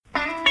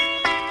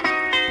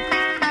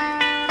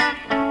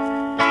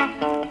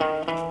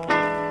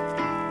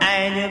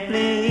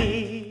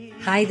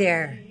Hi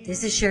there,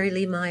 this is Sherry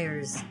Lee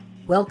Myers.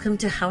 Welcome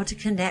to How to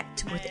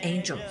Connect with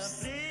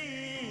Angels.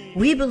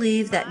 We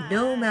believe that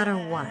no matter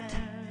what,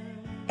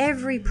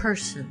 every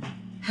person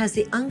has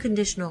the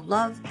unconditional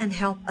love and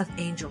help of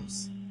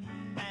angels,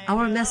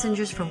 our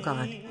messengers from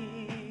God.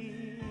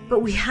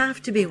 But we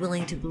have to be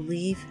willing to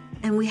believe,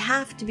 and we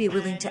have to be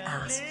willing to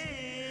ask.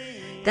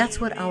 That's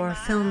what our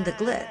film, The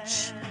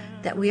Glitch,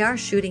 that we are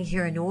shooting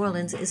here in New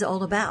Orleans is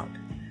all about,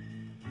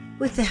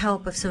 with the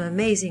help of some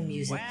amazing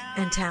music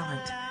and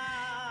talent.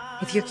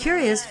 If you're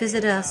curious,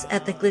 visit us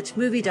at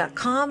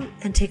theglitchmovie.com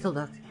and take a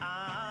look.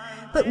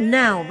 But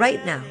now,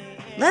 right now,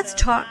 let's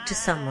talk to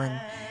someone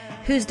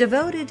who's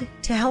devoted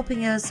to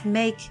helping us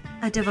make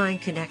a divine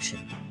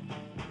connection.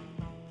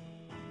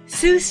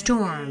 Sue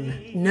Storm,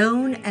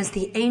 known as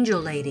the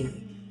Angel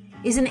Lady,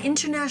 is an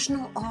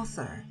international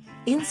author,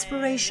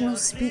 inspirational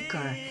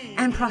speaker,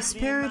 and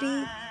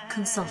prosperity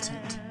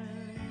consultant.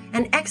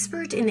 An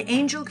expert in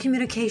angel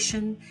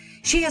communication,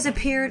 she has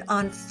appeared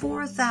on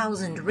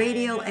 4,000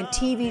 radio and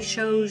TV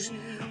shows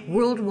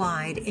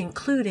worldwide,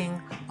 including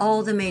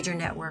all the major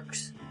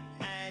networks.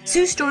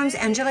 Sue Storm's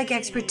angelic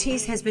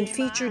expertise has been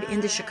featured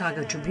in the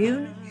Chicago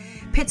Tribune,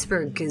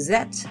 Pittsburgh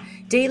Gazette,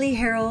 Daily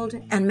Herald,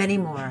 and many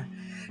more.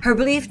 Her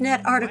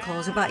BeliefNet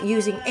articles about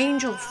using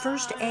angel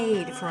first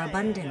aid for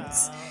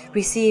abundance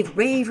receive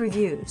rave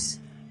reviews.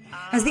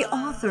 As the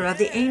author of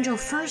the Angel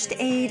First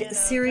Aid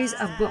series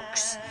of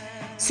books,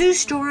 Sue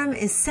Storm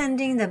is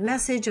sending the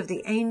message of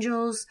the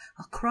angels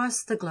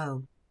across the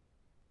globe.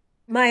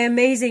 My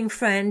amazing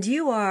friend,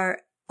 you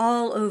are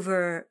all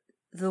over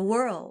the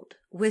world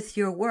with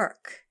your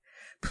work.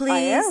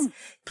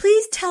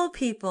 Please tell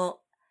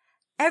people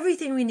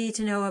everything we need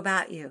to know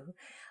about you.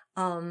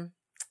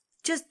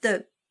 Just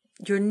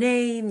your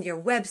name, your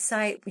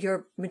website,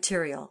 your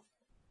material.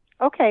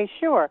 Okay,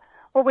 sure.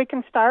 Well, we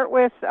can start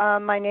with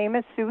my name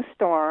is Sue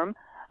Storm.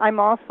 I'm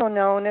also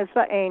known as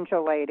the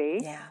Angel Lady.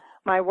 Yeah.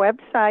 My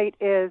website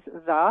is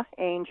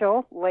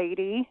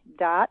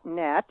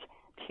theangellady.net,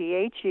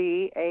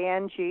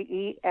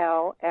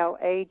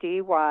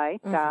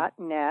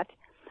 TheAngelLady.net.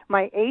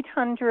 My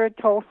 800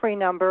 toll-free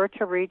number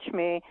to reach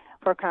me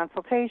for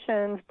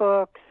consultations,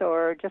 books,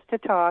 or just to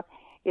talk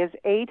is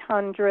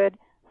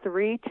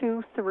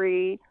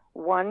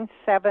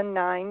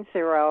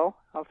 800-323-1790.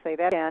 I'll say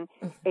that again,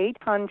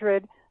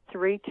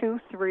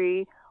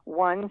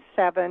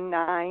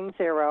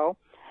 800-323-1790.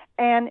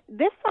 And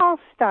this all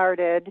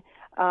started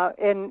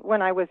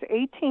when I was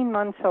 18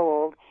 months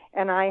old,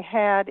 and I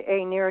had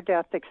a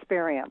near-death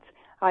experience.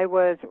 I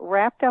was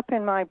wrapped up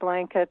in my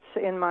blankets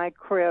in my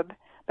crib.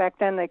 Back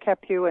then they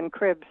kept you in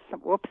cribs.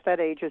 Whoops,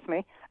 that ages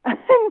me.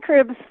 In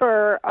cribs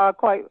for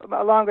quite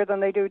longer than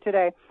they do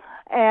today.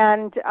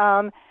 And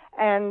I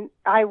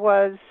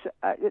was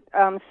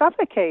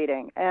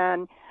suffocating.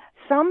 And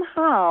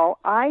somehow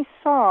I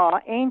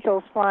saw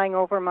angels flying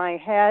over my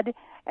head,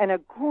 and a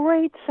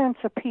great sense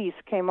of peace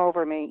came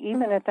over me,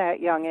 even at that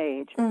young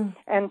age.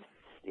 And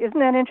isn't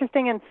that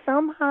interesting? And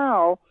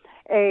somehow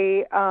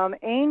a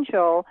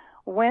angel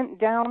went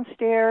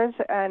downstairs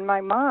and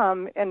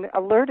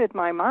alerted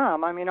my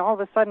mom. I mean, all of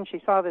a sudden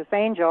she saw this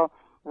angel,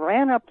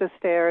 ran up the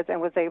stairs,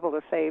 and was able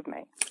to save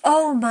me.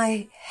 Oh,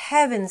 my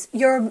heavens.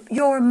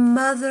 Your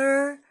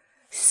mother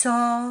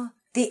saw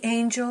the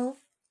angel?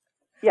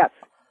 Yes.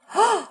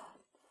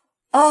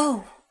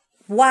 Oh,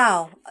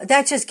 wow.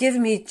 That just gives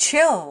me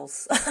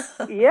chills.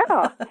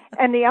 Yeah.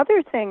 And the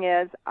other thing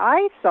is,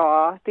 I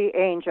saw the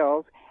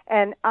angels,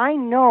 and I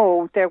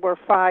know there were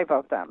 5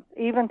 of them.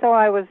 Even though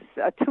I was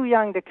too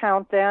young to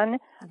count then, wow.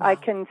 I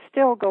can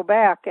still go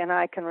back, and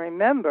I can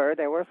remember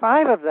there were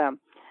 5 of them.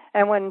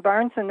 And when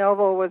Barnes &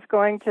 Noble was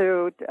going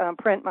to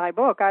print my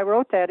book, I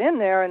wrote that in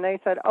there, and they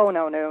said, oh,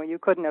 no, you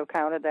couldn't have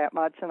counted that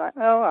much. And all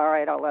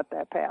right, I'll let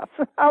that pass.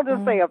 I'll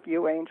just say a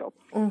few angels.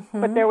 Mm-hmm.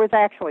 But there was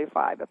actually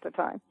 5 at the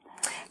time.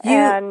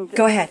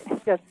 Go ahead.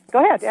 Yes, go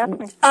ahead, ask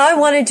me. I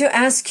wanted to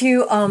ask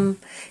you,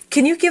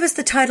 can you give us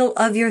the title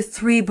of your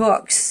 3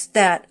 books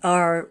that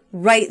are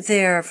right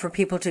there for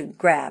people to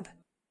grab?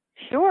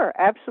 Sure,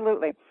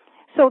 absolutely.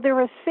 So there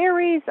are a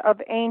series of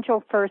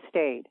Angel First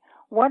Aid.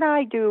 What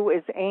I do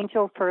is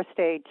Angel First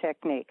Aid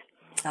techniques.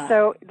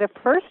 So the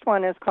first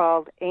one is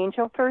called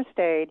Angel First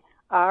Aid,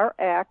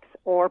 RX,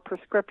 or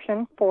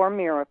Prescription for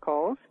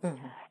Miracles.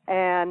 Mm-hmm.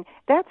 And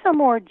that's a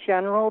more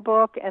general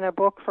book and a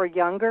book for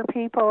younger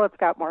people. It's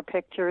got more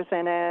pictures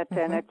in it,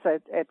 and it's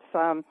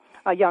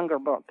a younger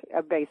book,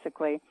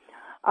 basically.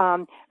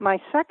 My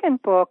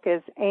second book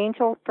is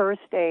Angel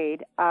First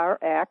Aid,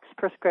 RX,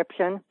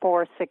 Prescription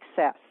for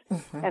Success.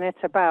 Mm-hmm. And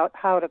it's about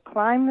how to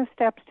climb the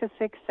steps to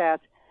success.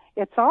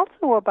 It's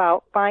also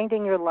about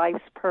finding your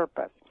life's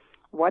purpose.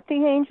 What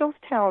the angels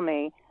tell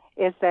me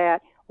is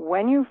that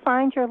when you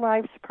find your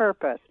life's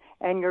purpose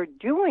and you're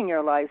doing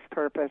your life's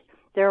purpose,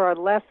 there are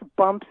less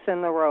bumps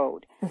in the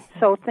road.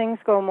 So things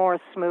go more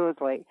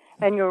smoothly,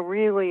 and you're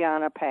really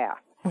on a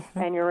path,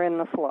 and you're in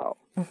the flow.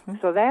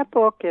 So that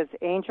book is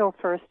Angel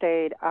First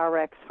Aid,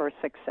 RX for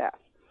Success.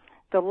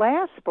 The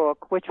last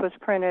book, which was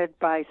printed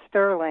by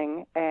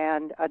Sterling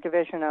and a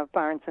division of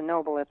Barnes &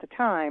 Noble at the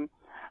time,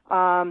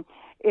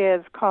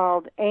 is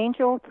called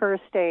Angel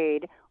First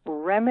Aid,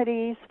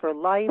 Remedies for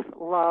Life,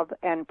 Love,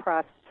 and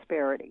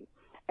Prosperity.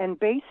 And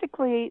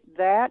basically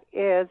that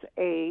is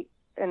an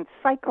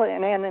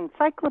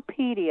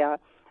encyclopedia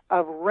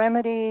of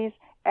remedies,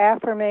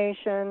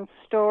 affirmations,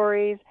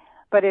 stories,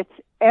 but it's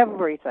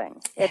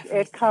everything.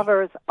 It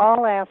covers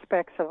all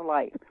aspects of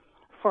life,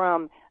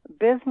 from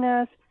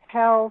business,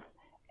 health,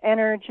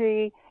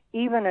 energy,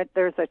 even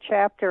there's a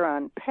chapter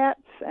on pets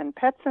and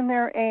pets and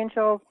their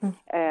angels,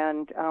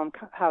 and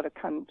how to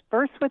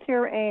converse with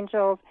your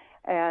angels,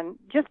 and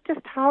just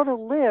how to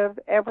live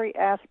every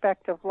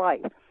aspect of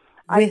life.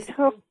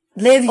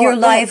 Live your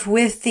life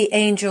with the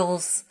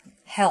angels'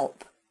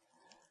 help.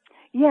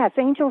 Yes,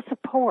 angel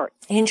support.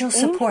 Angel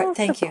support,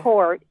 thank you. Angel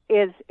support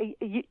is,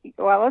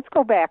 well, let's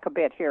go back a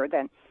bit here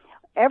then.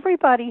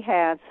 Everybody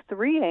has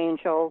 3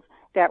 angels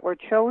that were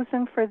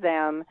chosen for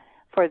them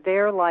for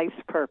their life's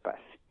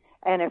purpose.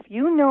 And if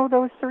you know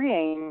those 3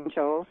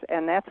 angels,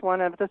 and that's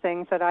one of the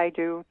things that I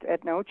do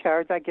at no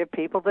charge, I give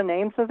people the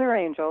names of their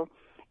angels.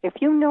 If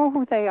you know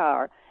who they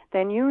are,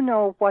 then you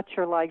know what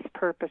your life's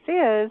purpose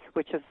is,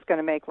 which is going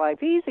to make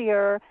life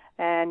easier,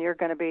 and you're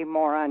going to be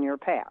more on your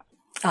path.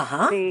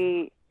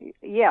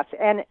 Yes,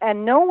 and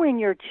knowing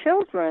your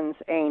children's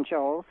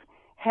angels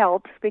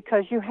helps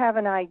because you have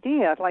an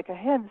idea, like a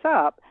heads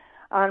up,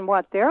 on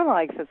what their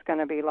life is going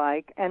to be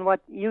like and what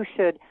you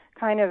should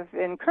kind of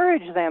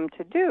encourage them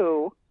to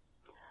do.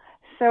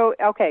 So,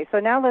 okay, so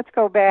now let's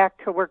go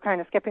back to, we're kind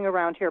of skipping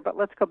around here, but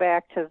let's go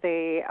back to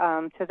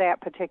to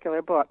that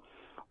particular book.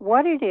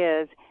 What it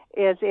is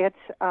it's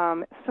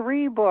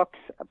 3 books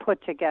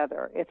put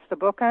together. It's the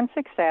book on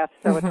success,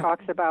 so it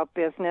talks about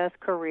business,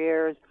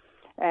 careers,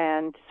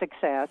 and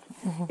success.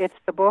 It's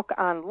the book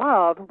on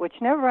love, which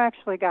never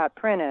actually got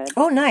printed.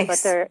 Oh,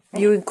 nice. But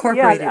you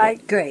incorporated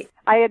it. Great.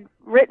 I had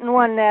written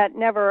one that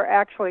never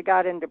actually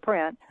got into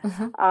print,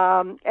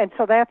 and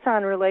so that's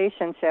on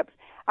relationships.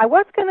 I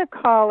was going to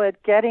call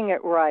it Getting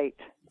It Right.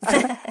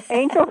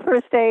 Angel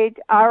First Aid,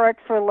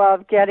 RX for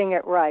Love, Getting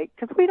It Right,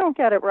 because we don't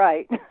get it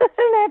right. And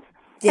that's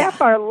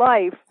half our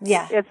life.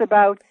 Yeah. It's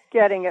about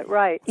getting it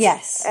right.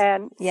 Yes.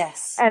 And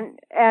yes. And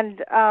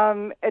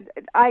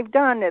I've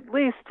done at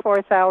least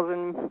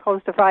 4,000,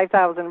 close to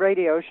 5,000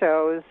 radio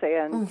shows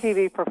and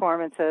TV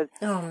performances.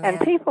 Oh, man. And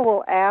people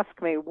will ask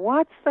me,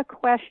 what's the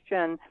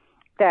question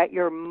that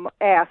you're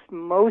asked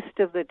most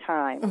of the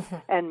time?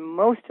 And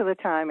most of the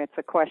time it's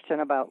a question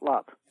about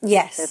love.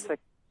 Yes. It's a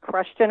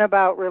question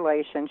about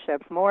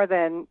relationships more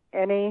than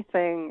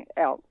anything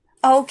else.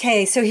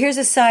 Okay, so here's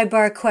a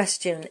sidebar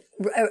question,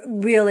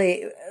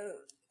 really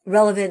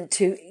relevant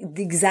to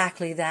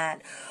exactly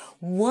that.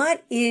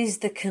 What is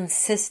the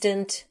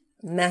consistent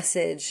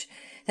message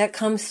that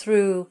comes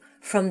through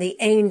from the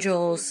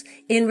angels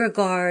in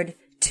regard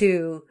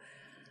to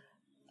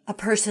a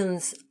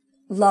person's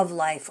love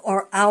life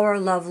or our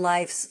love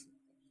lives?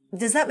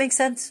 Does that make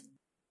sense?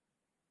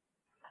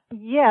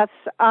 Yes.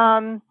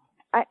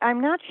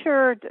 I'm not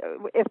sure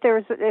if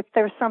there's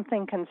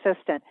something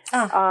consistent.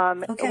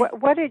 Okay.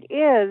 What it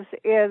is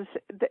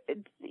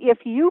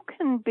if you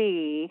can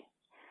be,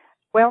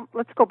 well,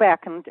 let's go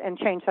back and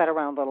change that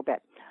around a little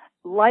bit.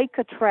 Like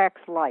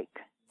attracts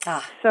like.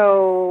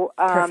 So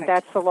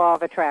that's the law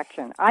of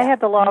attraction. I had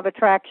the law of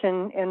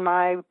attraction in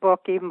my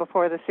book even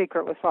before The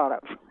Secret was thought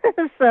of.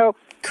 So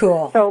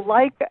cool. So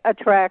like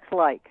attracts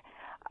like.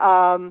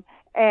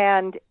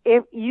 And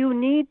if you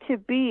need to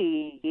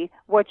be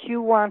what you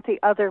want the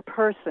other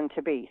person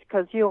to be,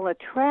 because you'll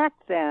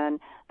attract then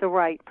the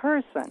right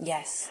person.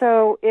 Yes.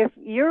 So if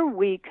you're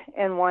weak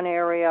in one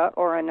area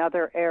or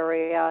another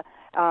area,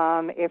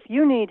 if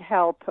you need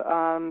help,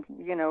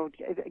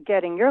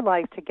 getting your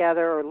life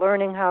together or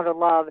learning how to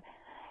love,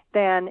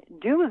 then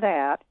do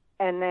that,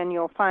 and then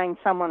you'll find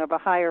someone of a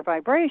higher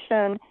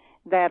vibration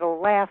that'll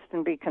last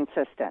and be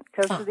consistent.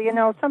 Because,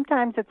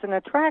 sometimes it's an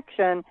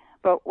attraction,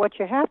 but what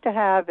you have to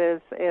have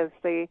is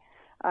the,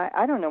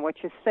 I don't know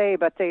what you say,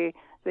 but the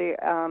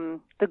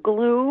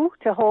glue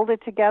to hold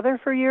it together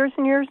for years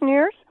and years and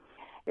years.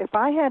 If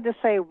I had to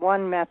say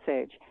one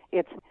message,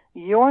 it's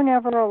you're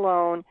never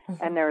alone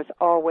and there's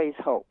always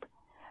hope.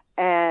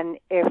 And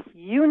if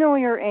you know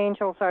your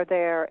angels are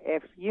there,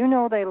 if you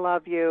know they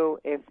love you,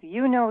 if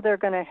you know they're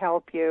going to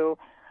help you,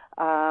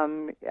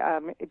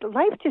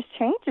 life just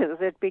changes.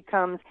 It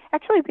becomes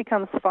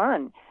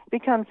fun,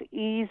 becomes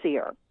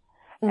easier.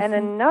 And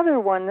another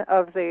one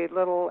of the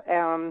little,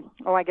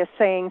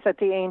 sayings that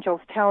the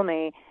angels tell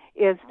me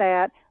is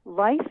that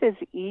life is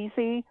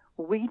easy.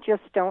 We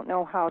just don't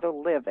know how to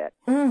live it.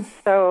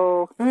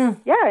 So,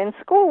 in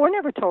school, we're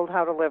never told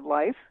how to live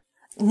life.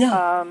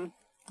 No.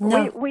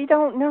 No. We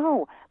don't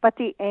know, but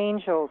the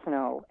angels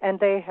know, and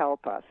they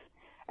help us.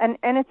 And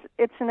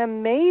it's an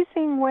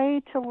amazing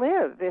way to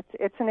live.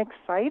 It's an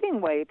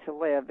exciting way to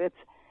live.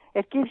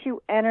 It gives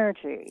you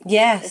energy.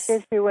 Yes. It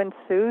gives you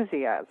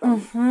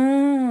enthusiasm.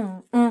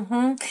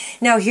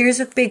 Now, here's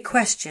a big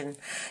question.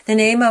 The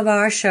name of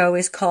our show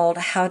is called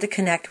How to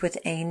Connect with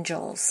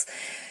Angels.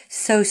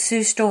 So,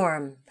 Sue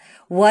Storm,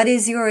 what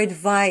is your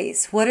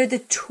advice? What are the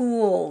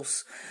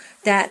tools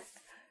that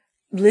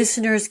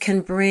listeners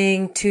can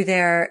bring to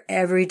their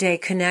everyday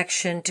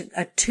connection to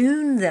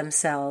attune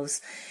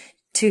themselves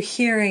to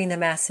hearing the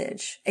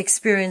message,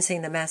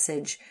 experiencing the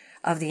message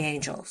of the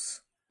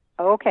angels?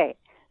 Okay.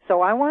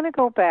 So I want to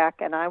go back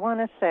and I want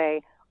to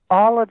say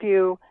all of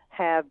you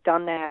have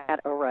done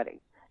that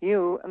already.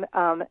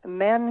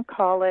 Men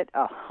call it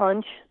a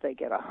hunch. They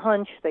get a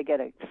hunch. They get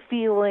a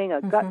feeling,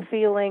 a gut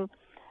feeling.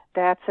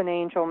 That's an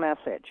angel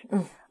message.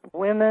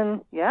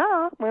 Women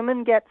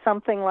get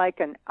something like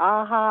an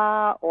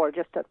aha or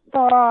just a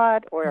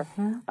thought or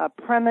a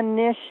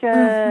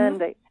premonition,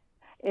 the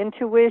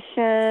intuition.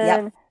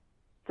 Yep.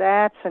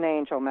 That's an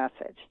angel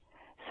message.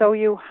 So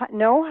you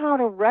know how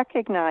to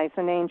recognize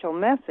an angel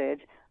message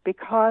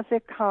because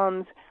it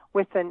comes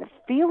with a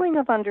feeling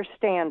of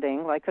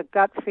understanding, like a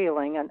gut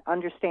feeling, an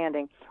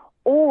understanding,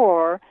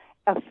 or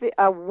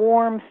a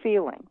warm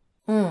feeling.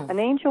 An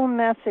angel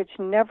message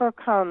never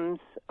comes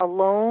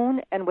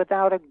alone and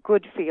without a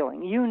good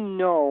feeling. You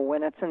know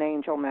when it's an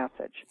angel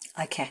message.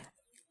 Okay.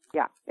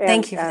 Yeah.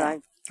 Thank you for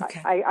that.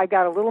 Okay. I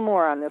got a little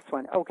more on this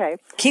one. Okay.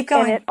 Keep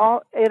going.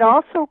 And it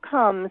also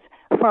comes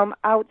from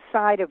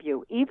outside of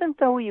you. Even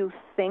though you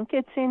think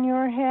it's in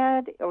your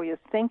head or you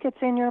think it's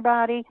in your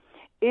body,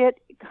 it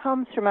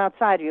comes from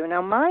outside of you.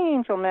 Now, my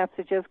angel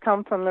messages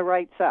come from the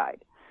right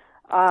side.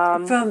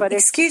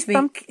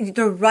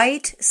 The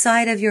right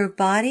side of your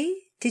body,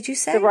 did you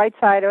say? The right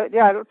side,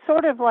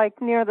 sort of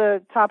like near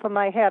the top of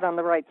my head on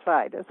the right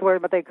side is where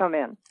they come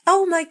in.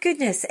 Oh, my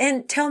goodness.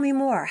 And tell me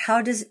more.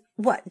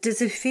 What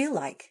does it feel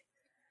like?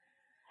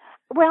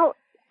 Well,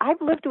 I've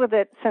lived with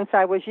it since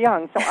I was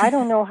young, so I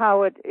don't know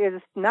how it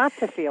is not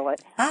to feel it.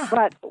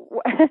 But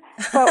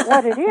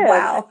what it is,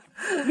 wow.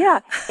 Yeah,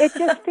 it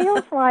just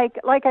feels like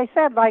I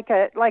said, like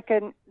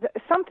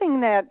something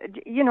that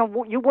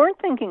you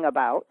weren't thinking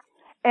about,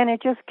 and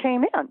it just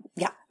came in.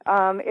 Yeah.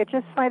 It's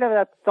just kind of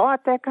a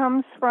thought that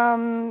comes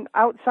from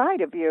outside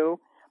of you,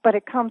 but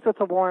it comes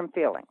with a warm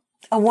feeling.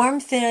 A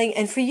warm feeling,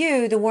 and for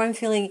you, the warm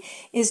feeling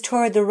is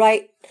toward the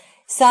right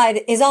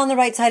side, is on the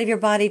right side of your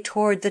body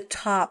toward the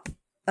top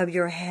of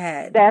your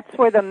head. That's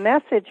where the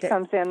message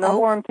comes in. The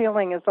warm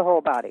feeling is the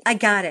whole body. I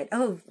got it.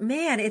 Oh,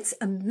 man, it's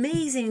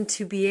amazing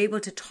to be able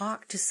to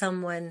talk to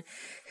someone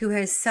who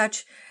has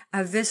such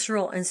a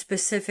visceral and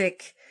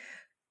specific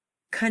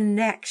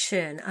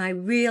connection. I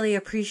really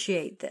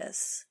appreciate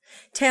this.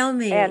 Tell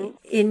me.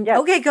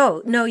 Okay,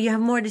 go. No, you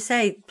have more to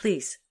say,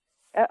 please.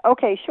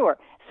 Okay, sure.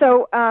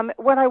 So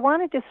what I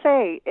wanted to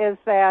say is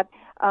that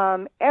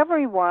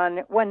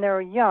everyone, when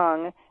they're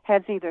young,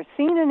 has either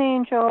seen an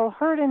angel,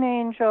 heard an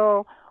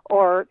angel,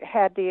 or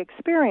had the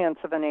experience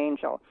of an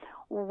angel.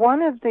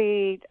 One of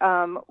the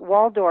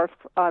Waldorf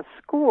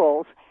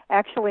schools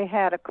actually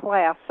had a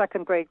class,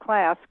 second grade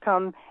class,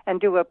 come and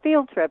do a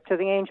field trip to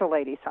the angel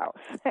lady's house.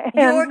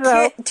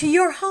 To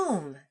your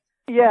home?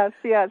 Yes,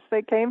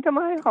 they came to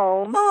my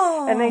home,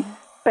 and they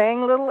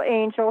sang little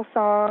angel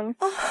songs.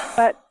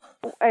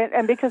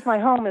 And because my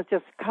home is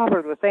just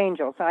covered with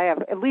angels, I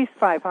have at least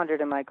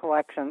 500 in my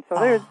collection. So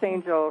there's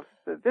angels.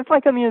 It's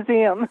like a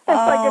museum. It's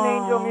like an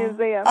angel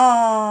museum.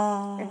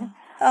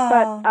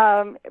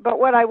 But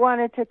what I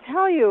wanted to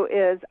tell you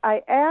is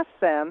I asked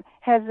them,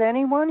 has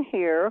anyone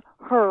here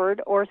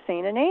heard or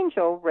seen an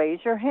angel?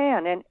 Raise your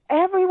hand. And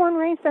everyone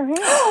raised their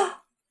hand.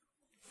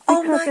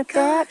 Because at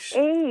that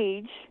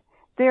age,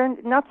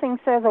 nothing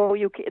says,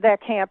 that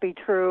can't be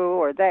true,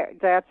 or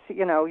that's,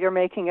 you're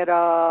making it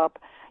up,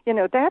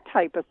 that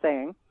type of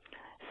thing.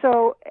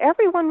 So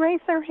everyone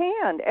raised their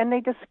hand, and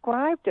they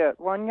described it.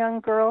 One young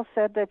girl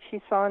said that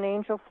she saw an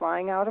angel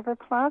flying out of her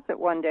closet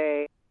one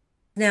day.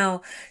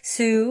 Now,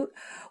 Sue,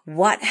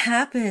 what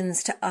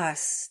happens to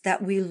us that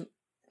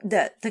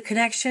the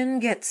connection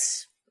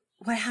gets,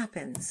 what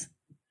happens?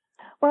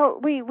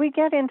 Well, we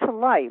get into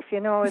life,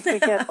 as we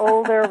get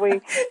older, we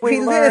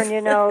learn,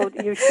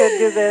 you should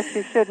do this,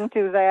 you shouldn't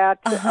do that,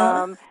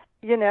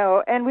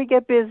 and we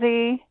get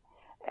busy.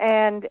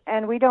 And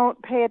we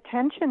don't pay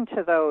attention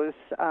to those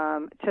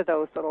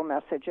little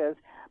messages,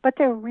 but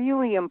they're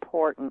really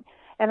important.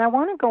 And I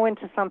want to go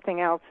into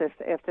something else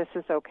if this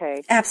is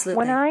okay. Absolutely.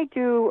 When I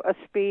do a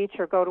speech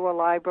or go to a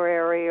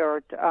library or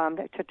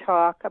to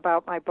talk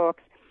about my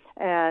books,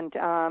 and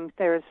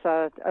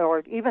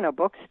or even a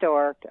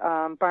bookstore,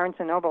 Barnes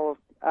and Noble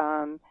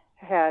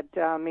had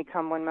me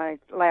come when my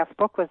last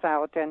book was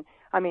out, and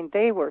I mean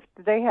they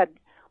had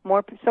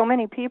so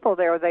many people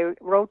there. They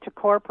wrote to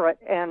corporate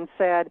and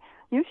said,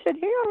 you should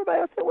hear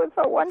this. It was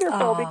so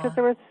wonderful because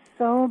there were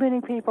so many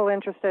people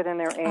interested in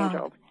their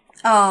angels.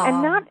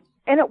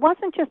 And it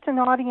wasn't just an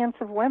audience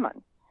of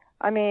women.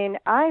 I mean,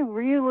 I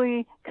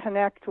really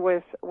connect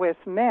with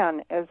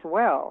men as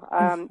well.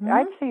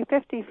 I'd say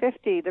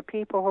 50-50, the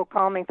people who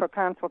call me for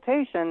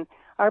consultation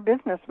are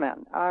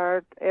businessmen.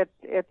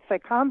 It's a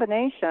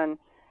combination.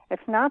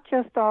 It's not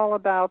just all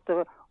about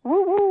the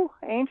woo-woo,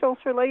 angels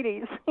for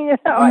ladies. It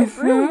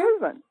really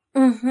isn't.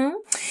 Mm-hmm.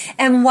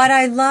 And what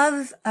I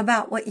love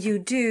about what you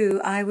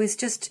do, I was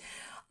just,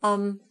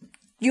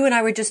 you and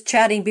I were just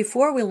chatting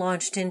before we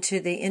launched into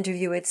the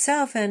interview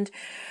itself, and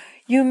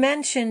you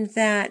mentioned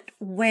that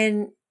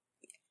when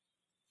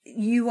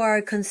you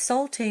are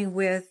consulting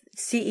with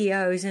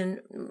CEOs,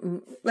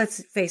 and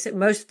let's face it,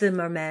 most of them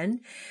are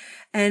men,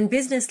 and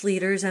business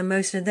leaders, and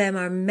most of them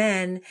are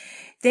men.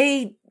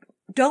 They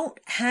don't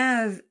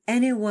have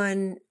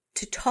anyone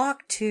to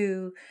talk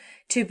to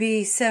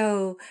be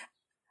so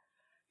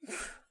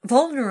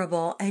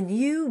vulnerable, and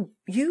you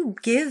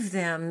give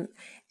them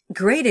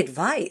great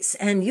advice,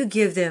 and you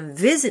give them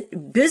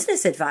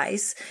business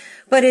advice,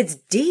 but it's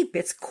deep,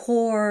 it's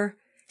core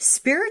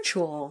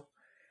spiritual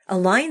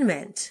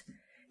alignment,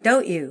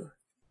 don't you?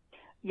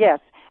 Yes.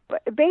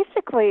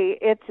 Basically,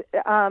 it's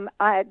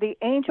the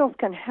angels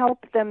can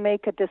help them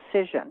make a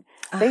decision.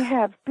 They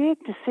have big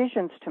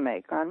decisions to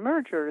make on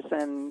mergers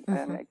and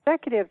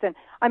executives, and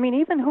I mean,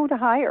 even who to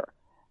hire.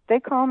 They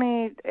call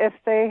me if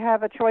they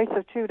have a choice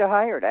of two to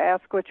hire, to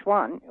ask which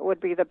one would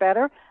be the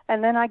better,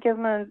 and then I give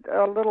them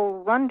a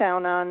little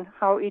rundown on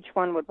how each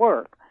one would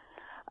work.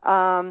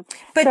 Let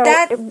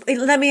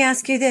me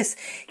ask you this: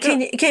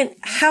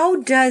 how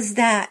does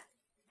that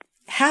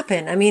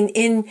happen? I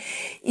mean,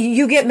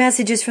 you get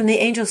messages from the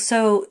angels,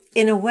 so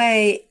in a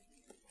way,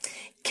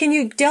 can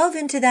you delve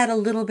into that a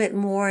little bit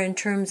more in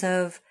terms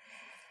of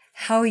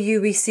how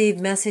you receive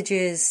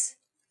messages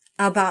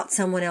about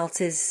someone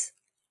else's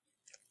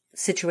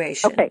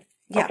situation? Okay.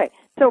 Yeah. Okay.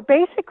 So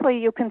basically,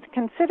 you can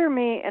consider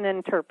me an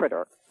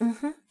interpreter.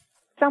 Mm-hmm.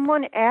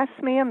 Someone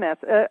asks me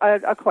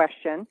a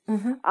question.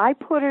 Mm-hmm. I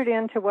put it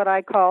into what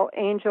I call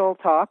angel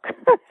talk.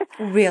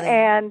 Really?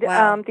 And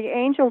wow. The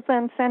angels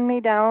then send me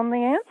down the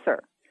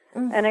answer.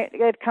 Mm-hmm. And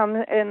it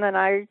comes, and then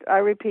I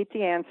repeat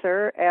the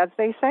answer as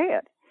they say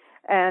it.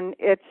 And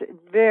it's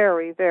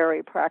very,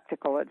 very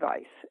practical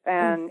advice.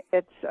 And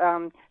it's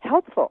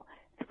helpful.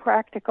 It's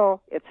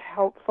practical. It's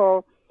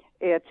helpful.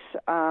 It's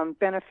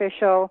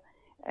beneficial.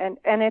 And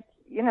it's,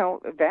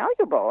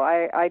 valuable.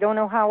 I don't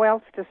know how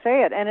else to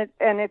say it.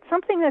 And it's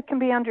something that can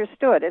be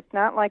understood. It's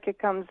not like it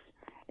comes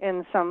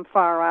in some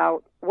far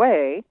out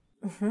way.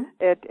 Mm-hmm.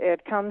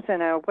 It comes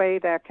in a way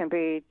that can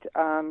be,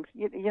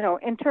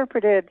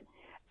 interpreted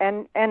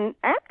and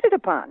acted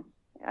upon.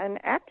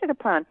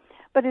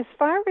 But as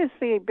far as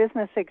the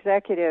business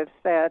executives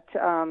that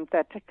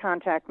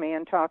contact me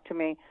and talk to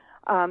me,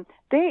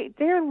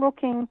 they're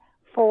looking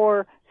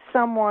for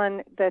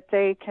someone that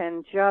they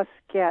can just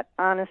get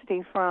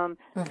honesty from,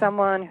 mm-hmm.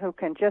 someone who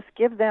can just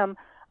give them,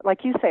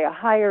 like you say, a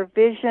higher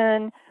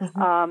vision,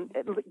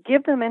 mm-hmm.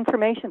 Give them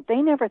information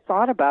they never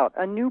thought about,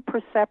 a new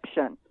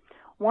perception.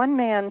 One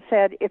man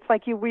said, it's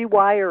like you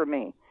rewire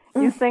me.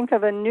 Mm. You think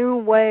of a new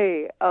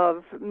way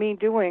of me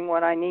doing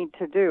what I need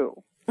to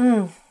do.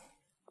 Mm.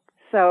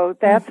 So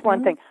that's mm-hmm.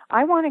 one thing.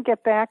 I want to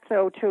get back,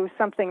 though, to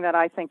something that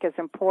I think is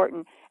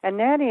important, and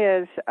that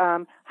is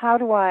how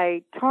do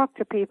I talk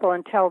to people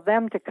and tell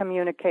them to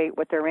communicate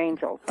with their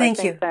angels?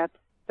 Thank you.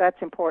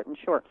 That's important,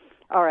 sure.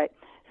 All right.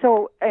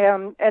 So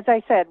as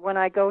I said, when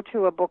I go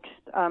to a book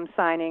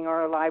signing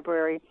or a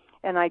library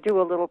and I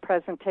do a little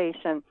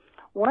presentation,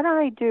 what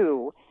I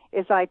do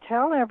is I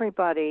tell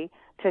everybody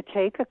to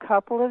take a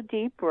couple of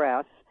deep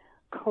breaths,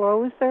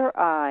 close their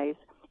eyes,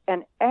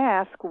 and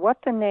ask what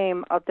the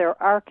name of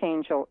their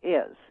archangel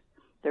is.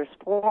 There's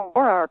 4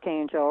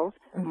 archangels,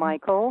 mm-hmm.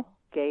 Michael,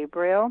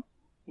 Gabriel,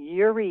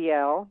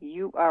 Uriel,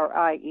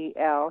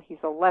 Uriel, he's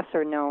a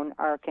lesser-known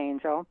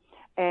archangel,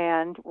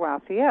 and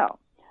Raphael.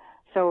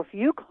 So if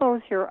you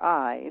close your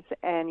eyes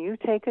and you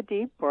take a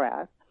deep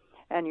breath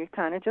and you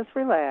kind of just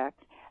relax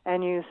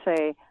and you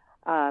say,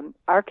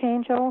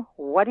 Archangel,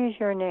 what is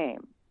your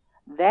name?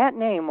 That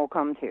name will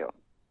come to you.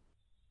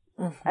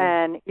 Mm-hmm.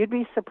 And you'd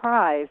be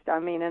surprised. I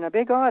mean, in a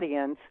big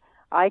audience,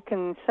 I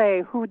can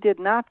say who did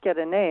not get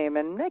a name,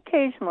 and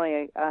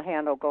occasionally a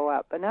hand will go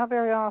up, but not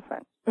very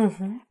often.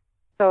 Mm-hmm.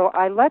 So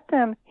I let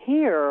them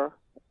hear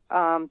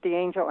the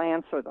angel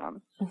answer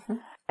them. Mm-hmm.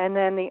 And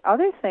then the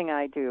other thing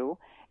I do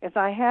is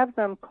I have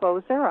them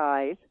close their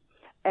eyes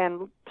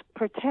and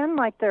pretend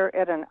like they're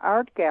at an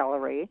art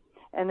gallery,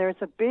 and there's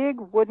a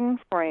big wooden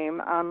frame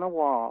on the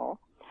wall,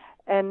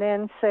 and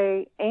then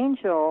say,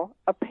 Angel,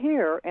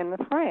 appear in the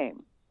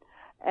frame.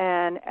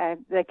 And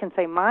they can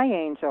say, my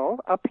angel,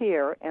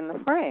 appear in the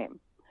frame.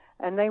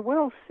 And they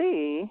will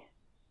see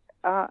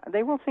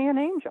an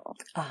angel.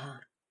 Uh-huh.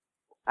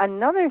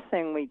 Another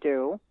thing we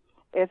do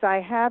is I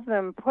have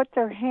them put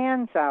their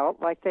hands out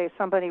like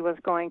somebody was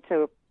going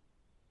to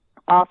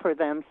offer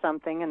them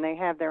something, and they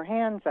have their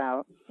hands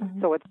out,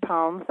 mm-hmm. so it's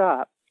palms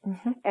up,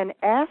 mm-hmm. and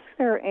ask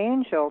their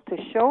angel to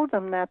show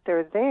them that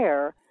they're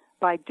there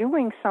by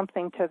doing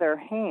something to their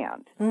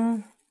hand.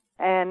 Mm.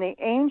 And the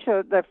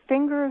angel, the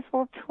fingers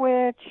will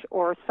twitch,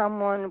 or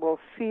someone will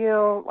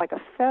feel like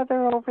a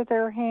feather over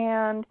their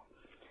hand.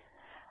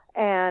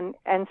 And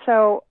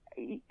so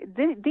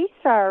these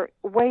are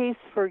ways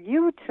for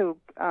you to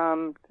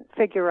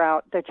figure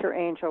out that your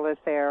angel is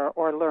there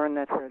or learn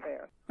that they're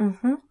there.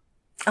 Mm-hmm.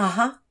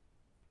 Uh-huh.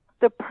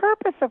 The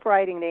purpose of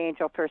writing the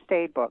Angel First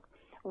Aid book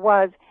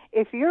was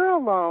if you're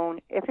alone,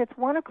 if it's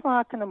 1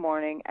 o'clock in the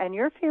morning and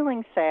you're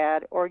feeling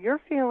sad or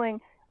you're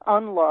feeling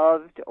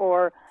unloved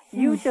or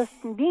you just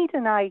need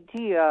an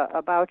idea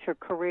about your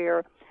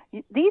career,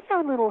 these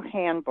are little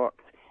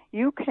handbooks.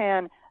 You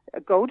can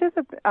go to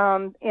the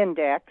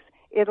index.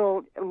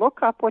 It'll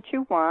look up what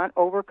you want: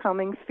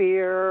 overcoming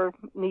fear,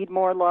 need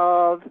more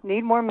love,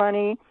 need more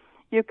money.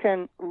 You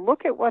can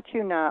look at what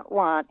you not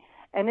want,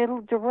 and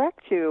it'll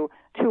direct you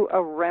to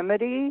a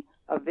remedy,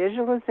 a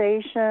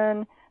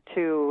visualization,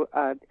 to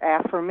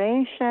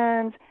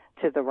affirmations,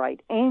 to the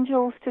right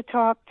angels to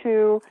talk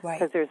to,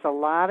 because there's a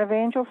lot of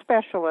angel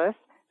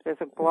specialists. There's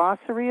a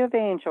glossary of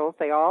angels.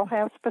 They all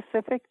have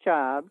specific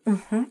jobs,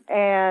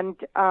 and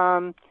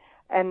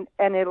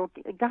it'll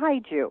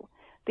guide you.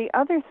 The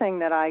other thing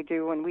that I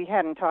do, and we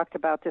hadn't talked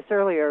about this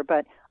earlier,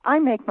 but I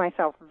make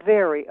myself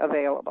very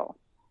available.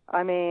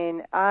 I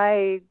mean,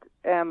 I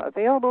am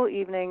available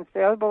evenings,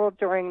 available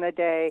during the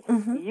day.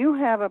 You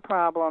have a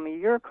problem,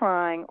 you're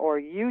crying, or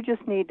you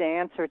just need the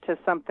answer to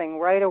something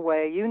right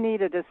away. You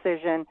need a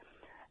decision.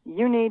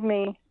 You need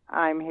me.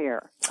 I'm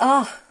here.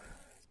 Oh.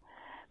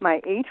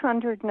 My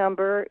 800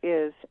 number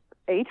is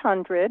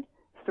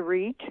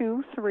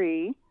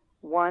 800-323-1790,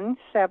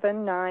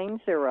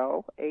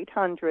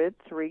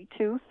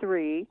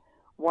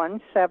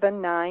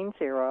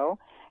 800-323-1790,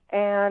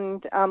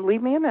 and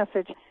leave me a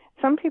message.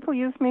 Some people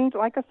use me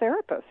like a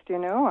therapist, you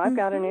know. I've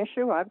got an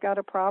issue, I've got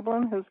a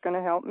problem, who's going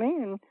to help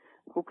me, and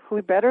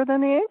who's better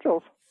than the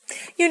angels?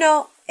 You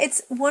know,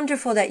 it's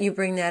wonderful that you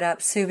bring that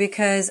up, Sue,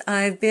 because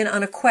I've been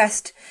on a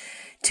quest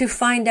to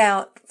find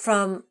out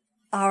from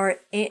our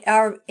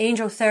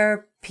angel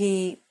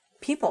therapy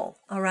people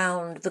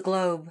around the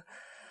globe.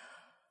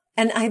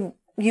 And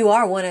you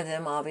are one of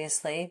them,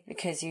 obviously,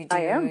 because you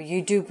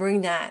do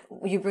bring that.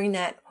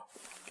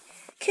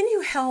 Can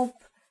you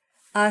help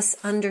us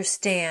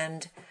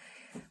understand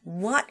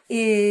what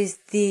is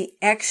the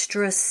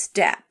extra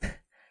step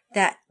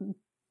that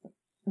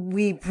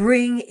we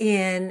bring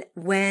in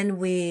when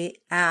we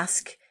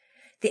ask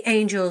the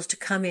angels to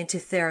come into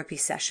therapy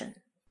session?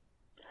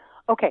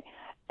 Okay.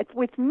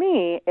 With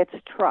me, it's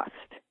trust.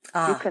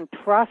 You can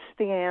trust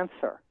the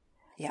answer.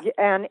 Yeah.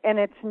 And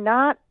it's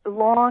not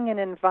long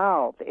and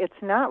involved.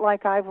 It's not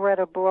like I've read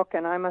a book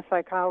and I'm a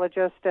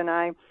psychologist and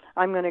I'm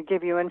going to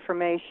give you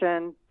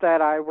information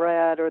that I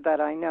read or that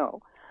I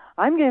know.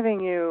 I'm giving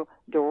you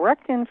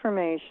direct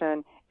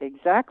information,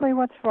 exactly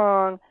what's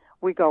wrong.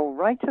 We go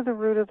right to the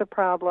root of the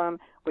problem.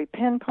 We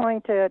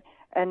pinpoint it,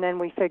 and then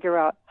we figure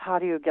out how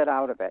do you get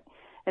out of it.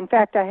 In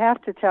fact, I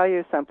have to tell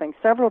you something.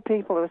 Several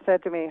people have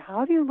said to me,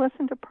 how do you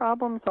listen to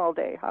problems all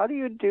day? How do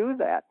you do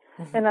that?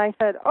 And I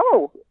said,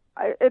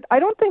 I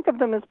don't think of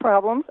them as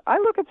problems. I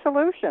look at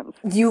solutions.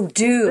 You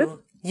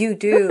do. You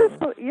do.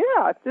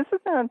 This is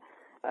not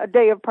a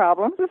day of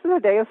problems. This is a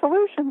day of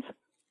solutions.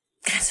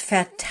 That's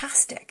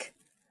fantastic.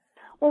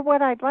 Well,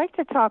 what I'd like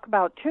to talk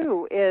about,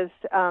 too, is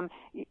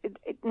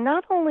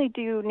not only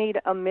do you need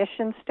a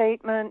mission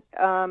statement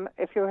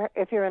if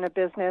you're in a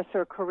business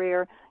or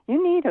career,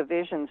 you need a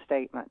vision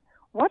statement.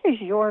 What is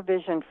your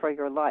vision for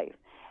your life?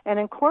 And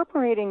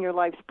incorporating your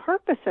life's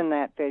purpose in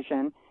that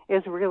vision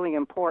is really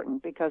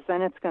important, because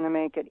then it's going to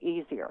make it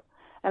easier.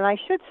 And I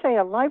should say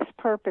a life's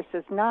purpose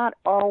is not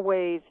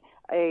always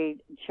a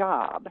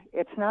job.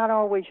 It's not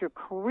always your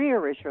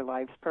career is your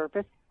life's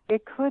purpose.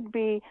 It could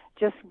be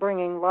just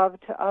bringing love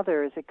to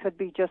others. It could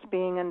be just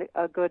being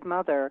a good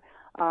mother.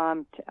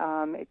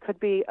 It could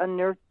be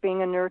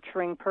being a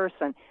nurturing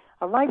person.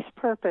 A life's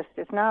purpose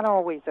is not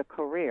always a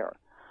career.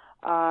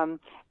 Right.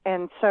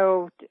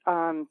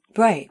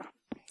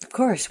 Of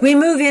course. We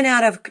move in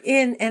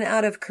and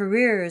out of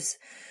careers,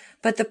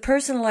 but the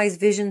personalized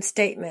vision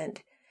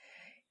statement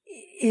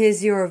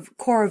is your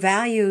core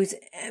values,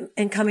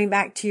 and coming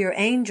back to your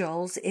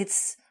angels,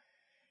 it's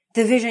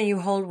the vision you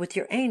hold with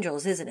your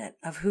angels, isn't it,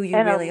 of who you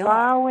really are? And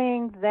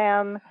allowing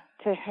them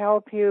to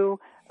help you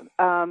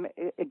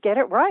get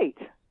it right.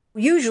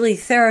 Usually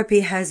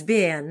therapy has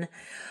been,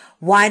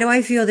 why do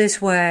I feel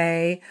this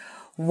way?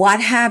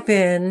 What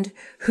happened?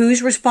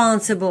 Who's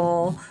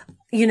responsible?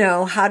 You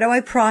know, how do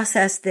I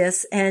process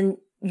this? And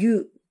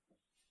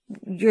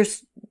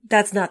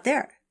that's not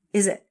there,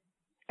 is it?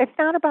 It's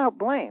not about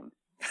blame.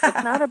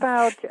 It's not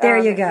about, there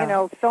you go. You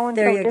know,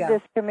 so-and-so did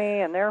this to me,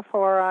 and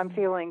therefore I'm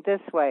feeling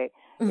this way.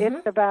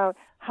 It's about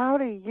how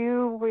do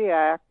you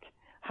react?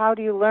 How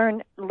do you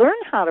learn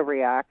how to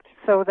react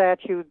so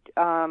that you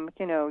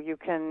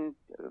can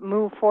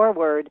move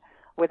forward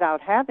without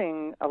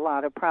having a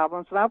lot of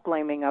problems, without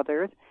blaming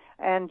others,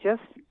 and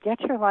just get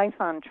your life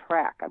on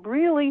track.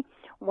 Really,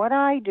 what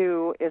I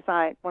do is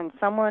when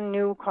someone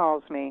new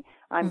calls me,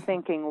 I'm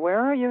thinking, where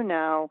are you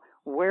now?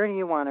 Where do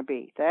you want to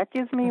be? That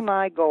gives me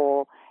my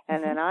goal,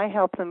 and then I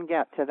help them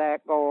get to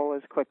that goal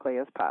as quickly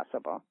as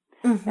possible.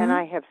 And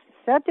I have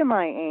said to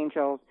my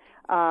angels,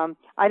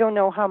 I don't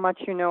know how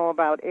much you know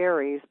about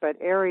Aries, but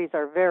Aries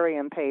are very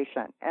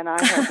impatient. And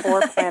I have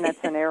 4 planets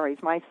in Aries.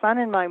 My sun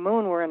and my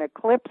moon were in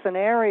eclipse in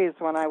Aries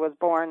when I was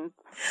born.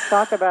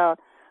 Talk about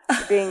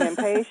being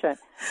impatient.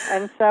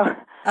 And so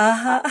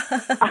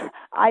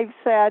I've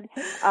said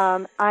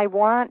I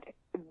want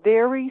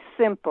very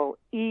simple,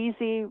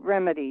 easy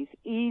remedies,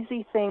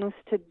 easy things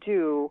to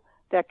do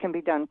that can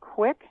be done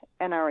quick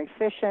and are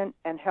efficient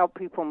and help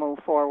people move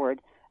forward.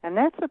 And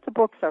that's what the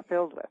books are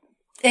filled with.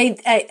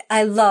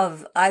 I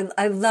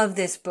love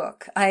this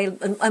book.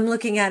 I'm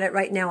looking at it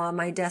right now on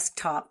my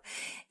desktop.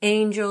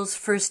 Angels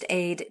First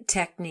Aid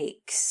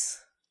Techniques.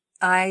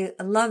 I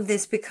love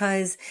this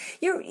because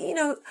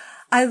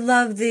I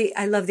love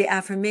the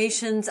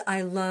affirmations.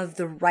 I love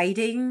the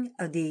writing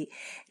of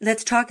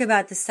let's talk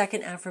about the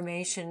second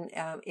affirmation,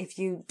 if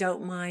you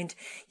don't mind.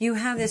 You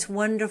have this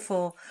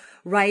wonderful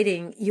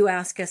writing you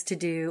ask us to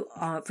do,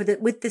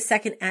 with the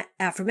second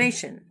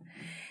affirmation.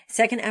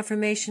 Second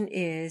affirmation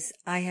is,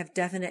 I have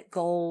definite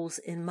goals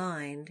in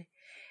mind.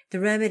 The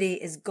remedy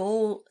is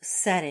goal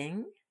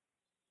setting,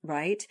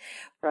 right?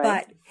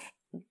 But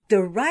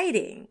the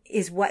writing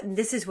is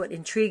this is what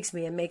intrigues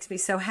me and makes me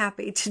so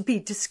happy to be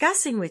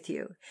discussing with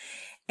you.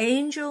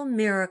 Angel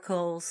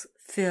miracles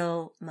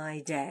fill my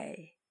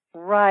day.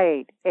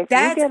 Right.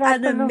 That's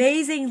an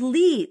amazing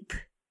leap.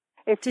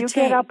 If you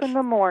get up in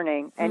the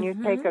morning and you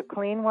take a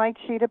clean white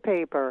sheet of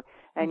paper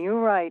and you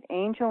write,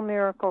 angel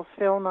miracles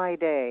fill my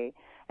day,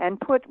 and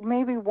put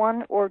maybe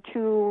 1 or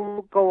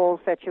 2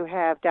 goals that you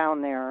have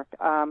down there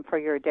for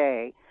your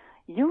day,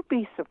 you'd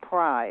be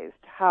surprised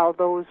how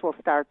those will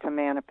start to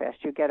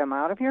manifest. You get them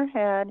out of your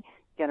head,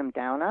 get them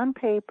down on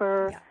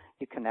paper,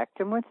 you connect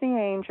them with the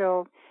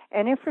angels,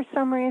 and if for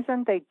some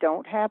reason they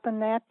don't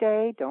happen that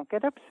day, don't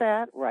get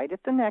upset, write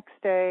it the next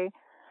day,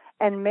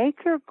 and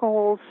make your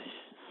goals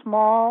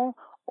small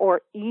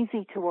or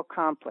easy to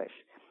accomplish.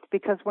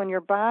 Because when your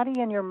body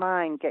and your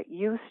mind get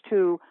used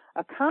to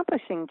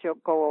accomplishing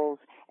goals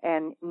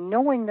and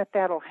knowing that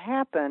that'll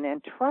happen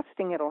and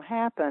trusting it'll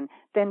happen,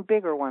 then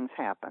bigger ones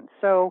happen.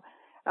 So,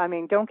 I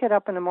mean, don't get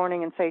up in the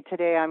morning and say,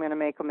 today I'm going to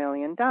make $1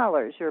 million.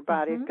 Your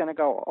body's going to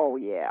go, oh,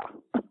 yeah.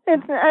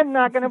 I'm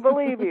not going to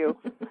believe you.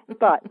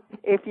 But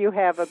if you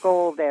have a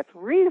goal that's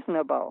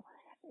reasonable,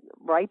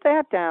 write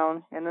that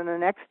down, and then the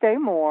next day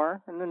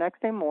more, and the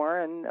next day more,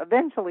 and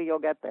eventually you'll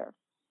get there.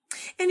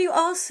 And you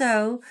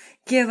also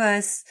give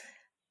us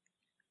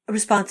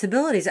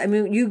responsibilities. I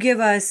mean, you give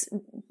us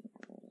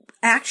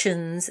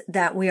actions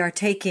that we are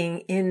taking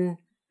in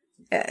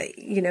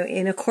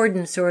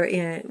accordance or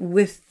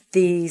with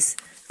these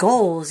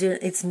goals.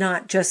 It's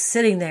not just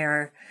sitting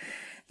there,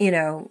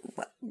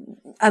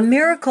 a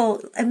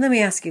miracle. And let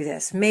me ask you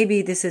this,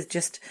 maybe this is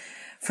just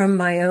from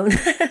my own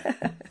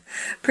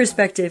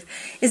perspective,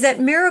 is that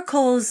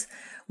miracles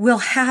will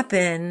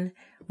happen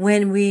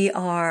when we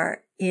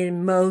are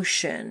in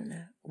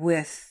motion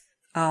with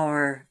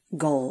our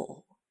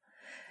goal.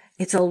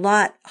 It's a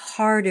lot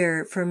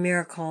harder for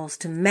miracles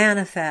to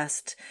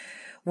manifest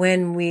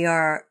when we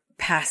are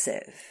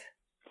passive.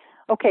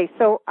 Okay,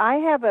 so I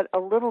have it a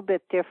little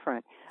bit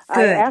different.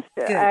 Good.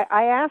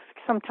 I ask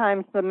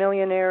sometimes the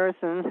millionaires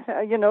and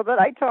that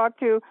I talk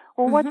to,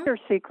 well, what's your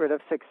secret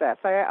of success?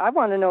 I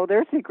want to know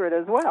their secret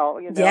as well.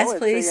 Yes,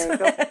 please.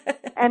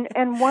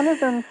 And one of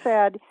them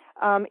said,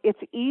 it's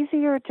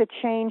easier to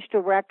change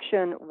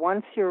direction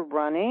once you're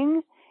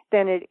running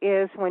than it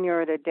is when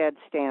you're at a dead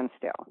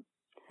standstill.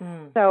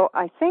 So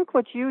I think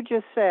what you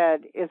just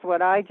said is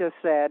what I just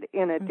said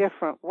in a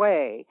different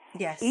way.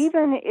 Yes.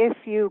 Even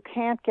if you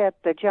can't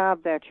get the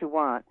job that you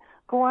want,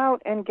 go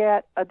out and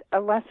get a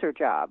lesser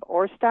job,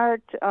 or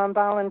start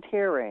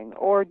volunteering,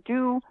 or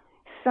do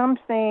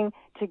something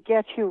to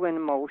get you in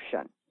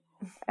motion.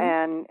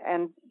 And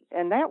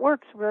that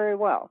works very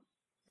well.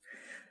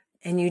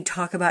 And you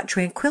talk about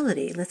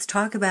tranquility. Let's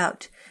talk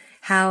about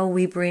how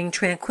we bring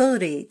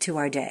tranquility to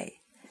our day.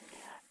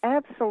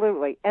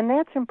 Absolutely. And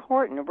that's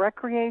important,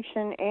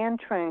 recreation and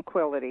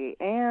tranquility,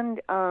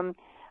 and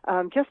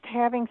just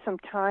having some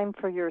time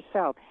for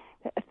yourself.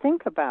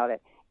 Think about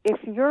it.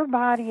 If your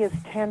body is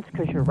tense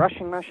because you're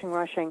rushing,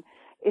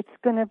 it's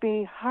going to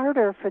be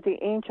harder for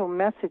the angel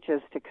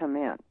messages to come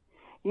in.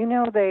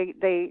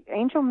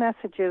 Angel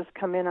messages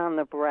come in on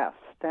the breath.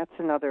 That's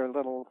another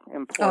little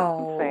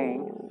important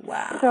thing.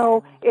 Wow.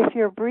 So if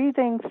you're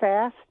breathing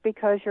fast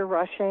because you're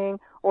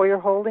rushing, or you're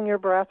holding your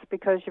breath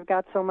because you've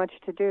got so much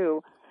to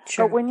do,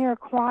 sure. But when you're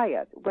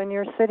quiet, when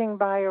you're sitting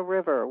by a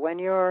river, when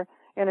you're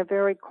in a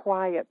very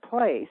quiet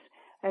place,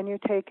 and you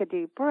take a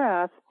deep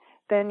breath,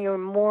 then you're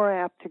more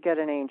apt to get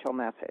an angel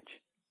message.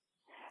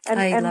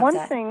 And one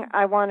thing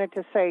I wanted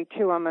to say,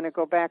 too, I'm going to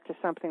go back to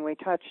something we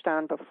touched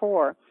on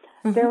before.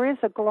 There is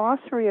a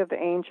glossary of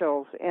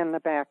angels in the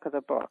back of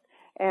the book.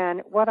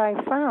 And what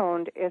I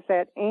found is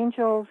that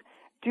angels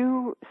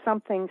do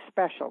something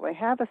special. They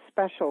have a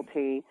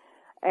specialty.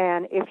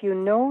 And if you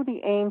know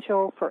the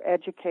angel for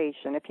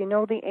education, if you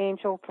know the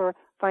angel for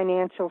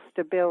financial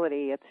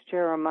stability, it's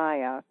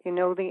Jeremiah. If you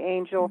know the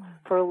angel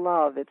for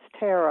love, it's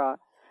Tara,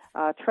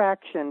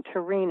 Traction,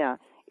 Tarina.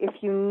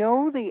 If you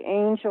know the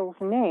angels'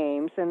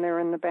 names, and they're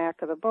in the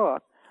back of the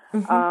book,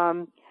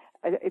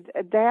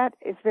 that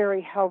is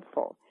very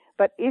helpful.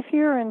 But if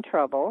you're in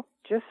trouble,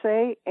 just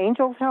say,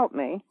 angels help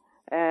me,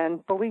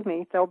 and believe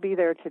me, they'll be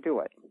there to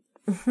do it.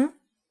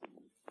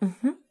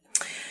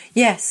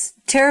 Yes,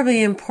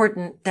 terribly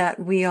important that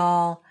we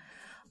all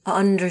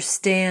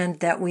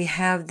understand that we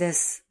have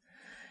this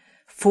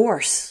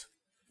force.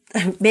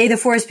 May the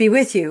force be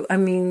with you. I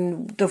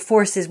mean, the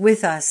force is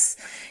with us,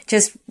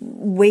 just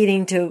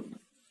waiting to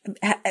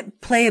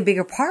play a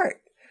bigger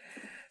part,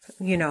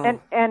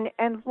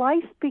 And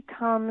life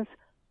becomes,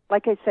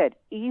 like I said,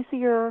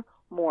 easier,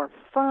 more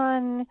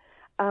fun.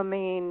 I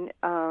mean,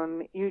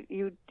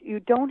 you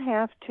don't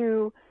have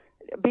to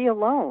be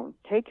alone.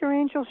 Take your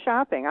angel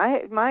shopping.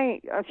 My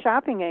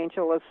shopping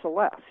angel is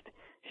Celeste.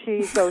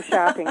 She goes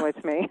shopping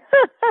with me.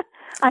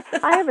 I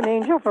have an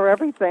angel for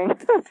everything.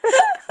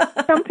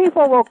 Some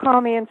people will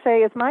call me and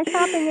say, "Is my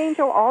shopping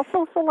angel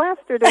also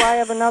Celeste, or do I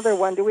have another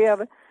one?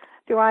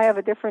 Do I have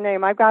a different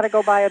name? I've got to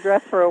go buy a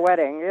dress for a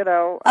wedding."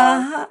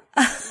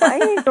 My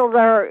angels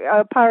are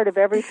a part of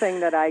everything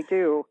that I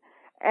do.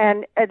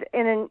 And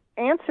in an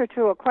answer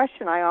to a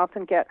question I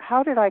often get,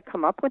 how did I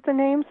come up with the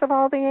names of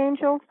all the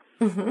angels?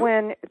 Mm-hmm.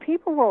 When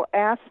people will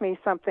ask me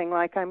something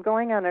like, I'm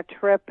going on a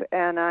trip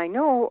and I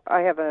know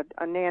I have a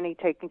nanny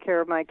taking care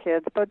of my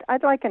kids, but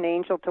I'd like an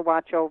angel to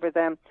watch over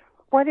them.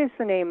 What is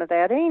the name of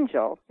that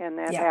angel? And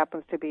that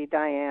happens to be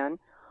Diane.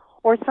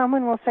 Or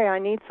someone will say, I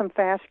need some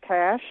fast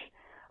cash.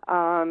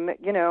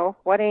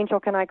 What angel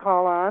can I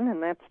call on?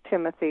 And that's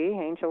Timothy,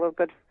 angel of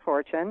good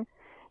fortune.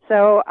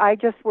 So I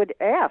just would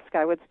ask.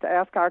 I would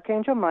ask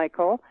Archangel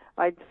Michael.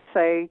 I'd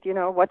say,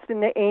 what's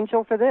the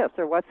angel for this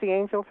or what's the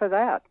angel for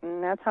that?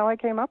 And that's how I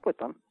came up with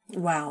them.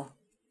 Wow.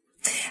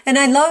 And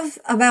I love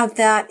about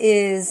that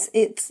is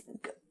it's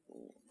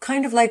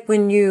kind of like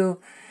when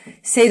you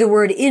say the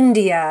word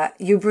India,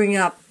 you bring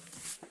up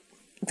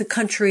the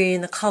country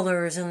and the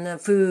colors and the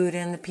food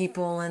and the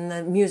people and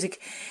the music.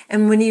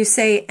 And when you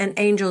say an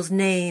angel's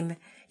name,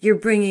 you're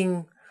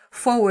bringing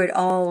forward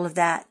all of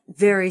that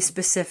very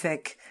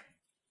specific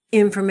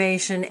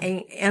information,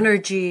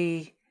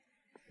 energy,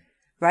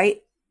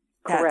 right?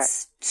 Correct.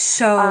 That's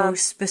so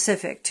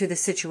specific to the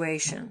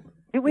situation.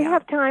 Do we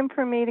have time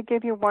for me to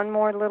give you one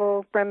more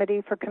little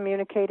remedy for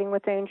communicating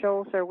with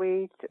angels? Are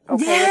we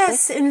okay?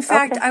 Yes, in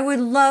fact, I would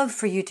love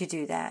for you to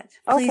do that.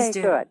 Please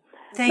do. Good.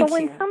 Thank you. So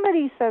when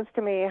somebody says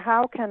to me,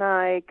 how can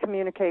I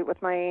communicate with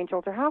my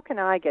angels, or how can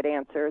I get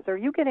answers, or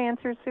you get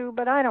answers, Sue,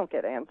 but I don't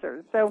get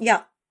answers. So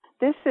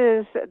this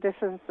is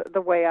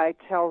the way I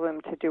tell them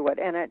to do it,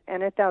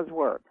 and it does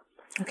work.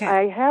 Okay.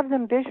 I have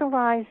them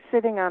visualize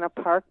sitting on a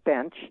park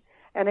bench,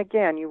 and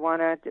again, you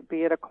want to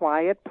be at a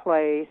quiet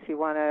place. You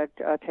want to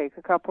take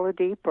a couple of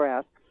deep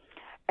breaths.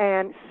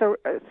 And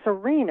Serena,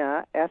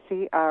 Serena,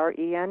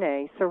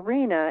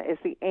 Serena is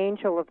the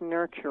angel of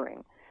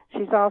nurturing.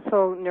 She's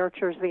also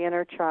nurtures the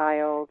inner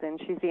child,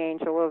 and she's the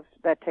angel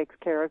that takes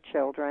care of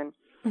children.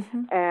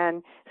 Mm-hmm.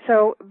 And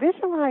so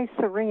visualize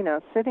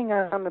Serena sitting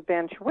on the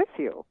bench with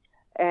you.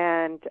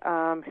 And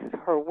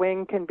her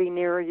wing can be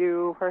near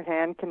you, her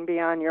hand can be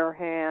on your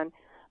hand,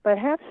 but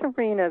have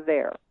Serena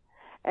there.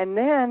 And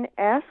then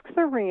ask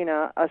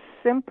Serena a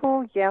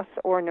simple yes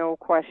or no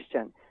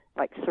question,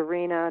 like,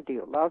 Serena, do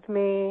you love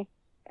me?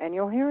 And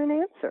you'll hear an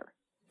answer.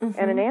 Mm-hmm.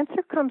 And an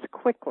answer comes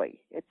quickly.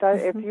 It does.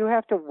 Mm-hmm. If you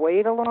have to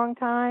wait a long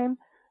time,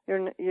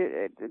 you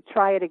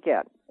try it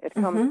again. It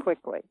comes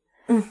quickly.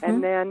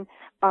 Mm-hmm.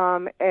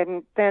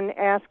 And then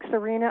ask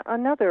Serena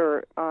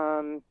another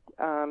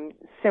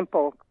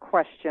simple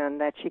question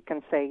that she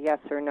can say yes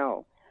or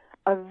no.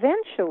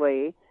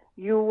 Eventually,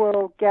 you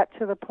will get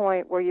to the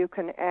point where you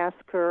can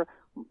ask her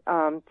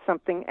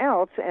something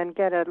else and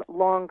get a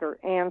longer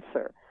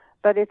answer.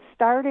 But it's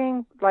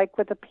starting, like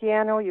with the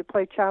piano, you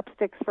play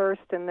chopsticks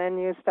first and then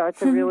you start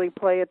to really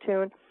play a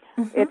tune.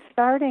 Mm-hmm. It's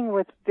starting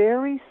with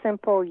very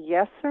simple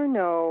yes or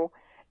no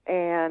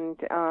and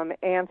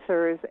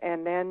answers,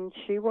 and then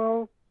she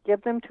will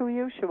give them to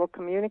you. She will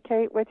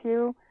communicate with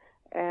you.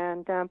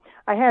 And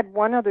I had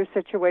one other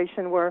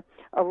situation where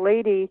a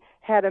lady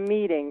had a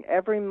meeting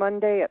every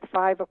Monday at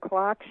 5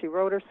 o'clock. She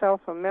wrote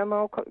herself a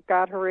memo,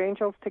 got her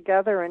angels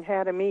together, and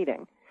had a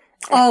meeting.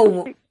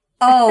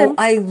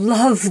 I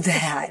love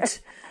that.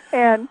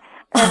 And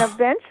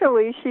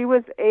eventually she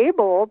was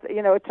able,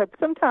 it took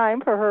some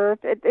time for her.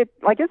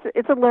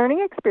 It's a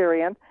learning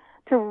experience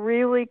to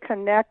really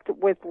connect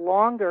with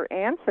longer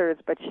answers,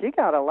 but she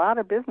got a lot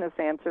of business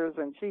answers,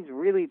 and she's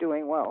really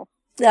doing well.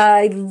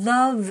 I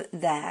love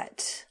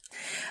that.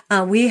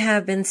 We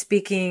have been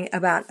speaking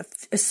about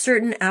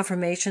certain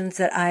affirmations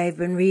that I've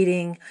been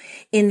reading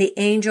in the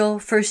Angel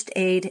First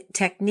Aid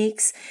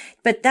Techniques,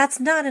 but that's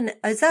not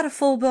is that a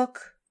full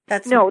book?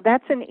 That's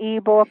an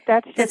ebook.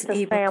 That's just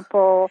a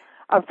sample,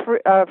 a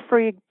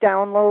free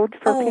download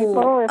for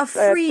people. A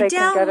free they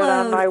download. Can get it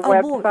on my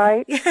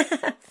website.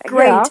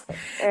 Great.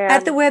 Yeah.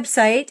 At the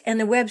website, and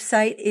the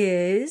website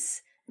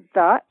is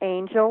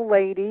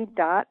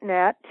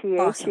theangellady.net,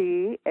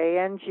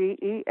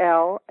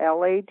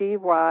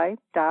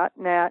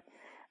 TheAngellLady.net.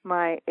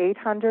 My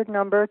 800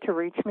 number to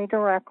reach me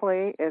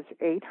directly is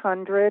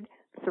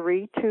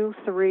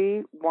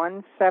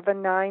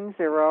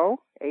 800-323-1790,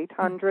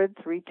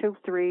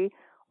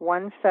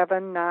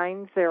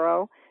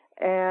 800-323-1790,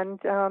 and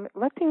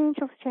let the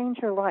angels change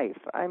your life.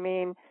 I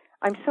mean,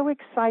 I'm so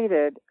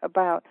excited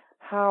about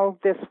how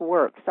this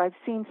works. I've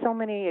seen so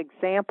many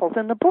examples,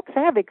 and the books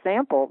have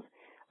examples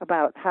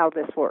about how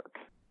this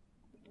works.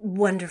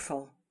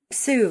 Wonderful.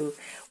 Sue,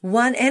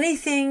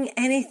 anything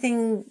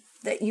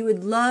that you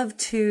would love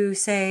to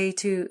say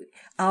to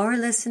our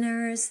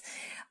listeners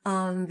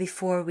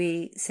before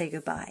we say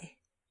goodbye?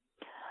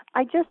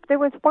 There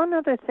was one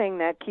other thing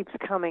that keeps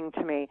coming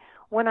to me.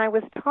 When I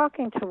was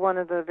talking to one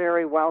of the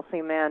very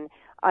wealthy men,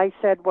 I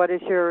said, what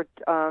is your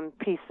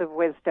piece of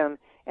wisdom?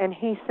 And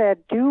he said,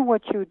 do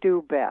what you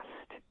do best,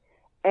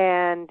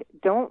 and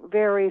don't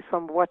vary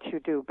from what you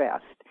do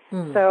best.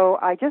 So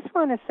I just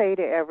want to say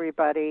to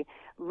everybody,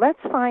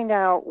 let's find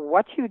out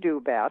what you do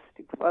best,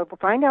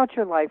 find out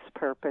your life's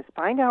purpose,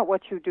 find out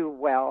what you do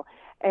well,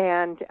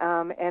 and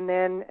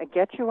then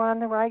get you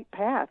on the right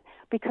path,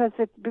 because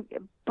it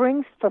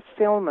brings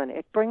fulfillment,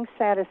 it brings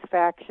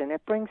satisfaction,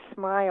 it brings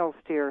smiles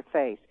to your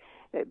face.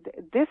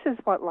 This is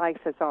what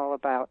life is all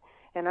about,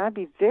 and I'd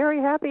be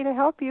very happy to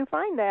help you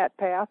find that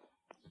path.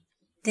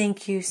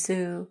 Thank you,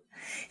 Sue.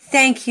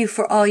 Thank you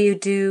for all you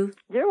do.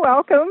 You're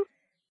welcome.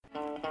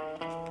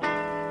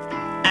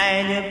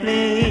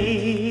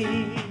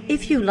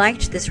 If you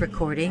liked this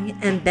recording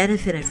and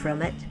benefited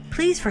from it,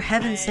 please, for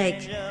heaven's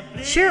sake,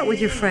 share it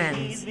with your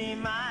friends.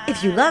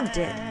 If you loved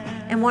it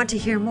and want to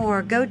hear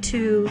more, go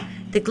to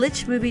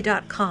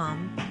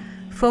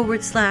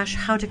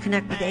theglitchmovie.com/how to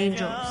connect with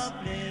angels,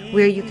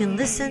 where you can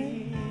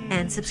listen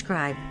and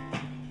subscribe.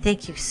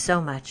 Thank you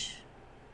so much.